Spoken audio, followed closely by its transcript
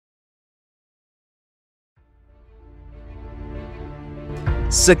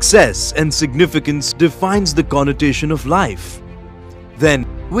Success and significance defines the connotation of life. Then,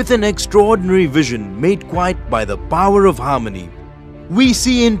 with an extraordinary vision made quite by the power of harmony, we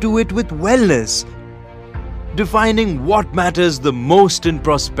see into it with wellness, defining what matters the most in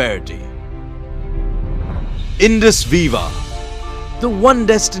prosperity. IndusViva, the one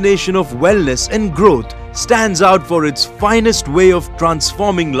destination of wellness and growth, stands out for its finest way of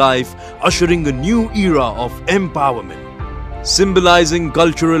transforming life, ushering a new era of empowerment. Symbolizing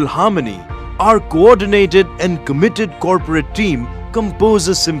cultural harmony, our coordinated and committed corporate team compose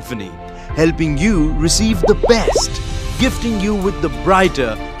a symphony, helping you receive the best, gifting you with the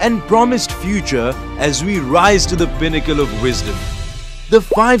brighter and promised future as we rise to the pinnacle of wisdom. The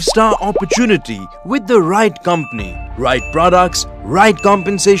 5-star opportunity with the right company, right products, right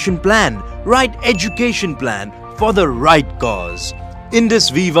compensation plan, right education plan for the right cause.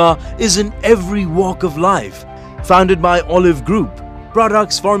 IndusViva is in every walk of life. Founded by Olive Group,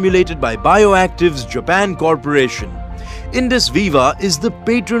 products formulated by Bioactives Japan Corporation. IndusViva is the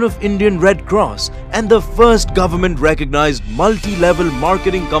patron of Indian Red Cross and the first government-recognized multi-level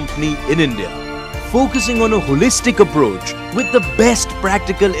marketing company in India. Focusing on a holistic approach with the best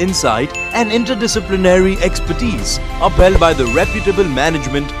practical insight and interdisciplinary expertise, upheld by the reputable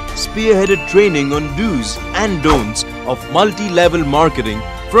management, spearheaded training on do's and don'ts of multi-level marketing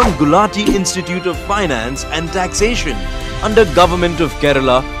from Gulati Institute of Finance and Taxation under Government of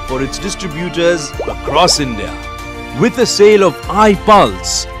Kerala for its distributors across India. With a sale of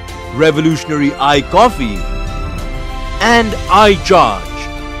iPulse, revolutionary iCoffee and iCharge,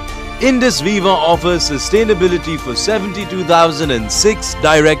 IndusViva offers sustainability for 72,006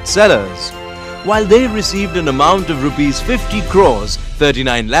 direct sellers, while they received an amount of Rs 50 crores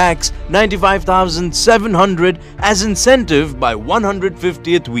 39 lakhs 95,700 as incentive by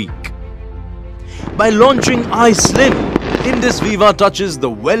 150th week. By launching iSlim, IndusViva touches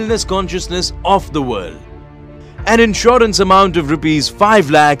the wellness consciousness of the world. An insurance amount of Rs 5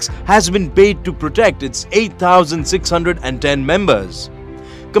 lakhs has been paid to protect its 8,610 members.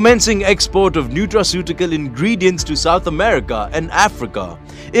 Commencing export of nutraceutical ingredients to South America and Africa,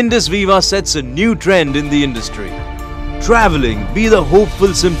 IndusViva sets a new trend in the industry. Traveling be the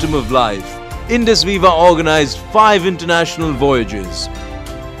hopeful symptom of life. IndusViva organized 5 international voyages: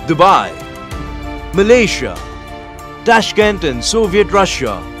 Dubai, Malaysia, Tashkent and Soviet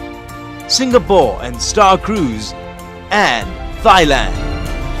Russia, Singapore and Star Cruise, and Thailand.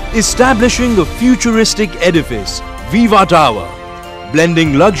 Establishing a futuristic edifice, Viva Tower,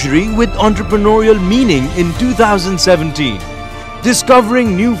 blending luxury with entrepreneurial meaning in 2017.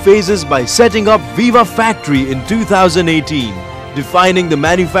 Discovering new phases by setting up Viva Factory in 2018, defining the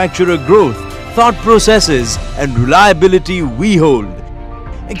manufacturer growth, thought processes and reliability we hold.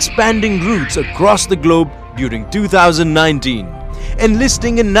 Expanding routes across the globe during 2019.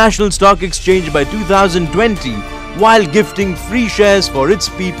 Enlisting in National Stock Exchange by 2020 while gifting free shares for its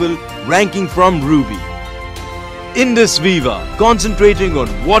people, ranking from Ruby. IndusViva, concentrating on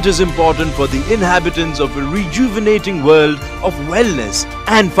what is important for the inhabitants of a rejuvenating world of wellness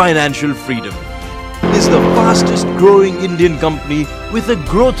and financial freedom, is the fastest growing Indian company with a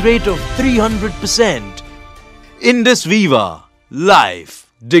growth rate of 300%. IndusViva, life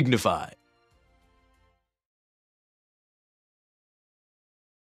dignified.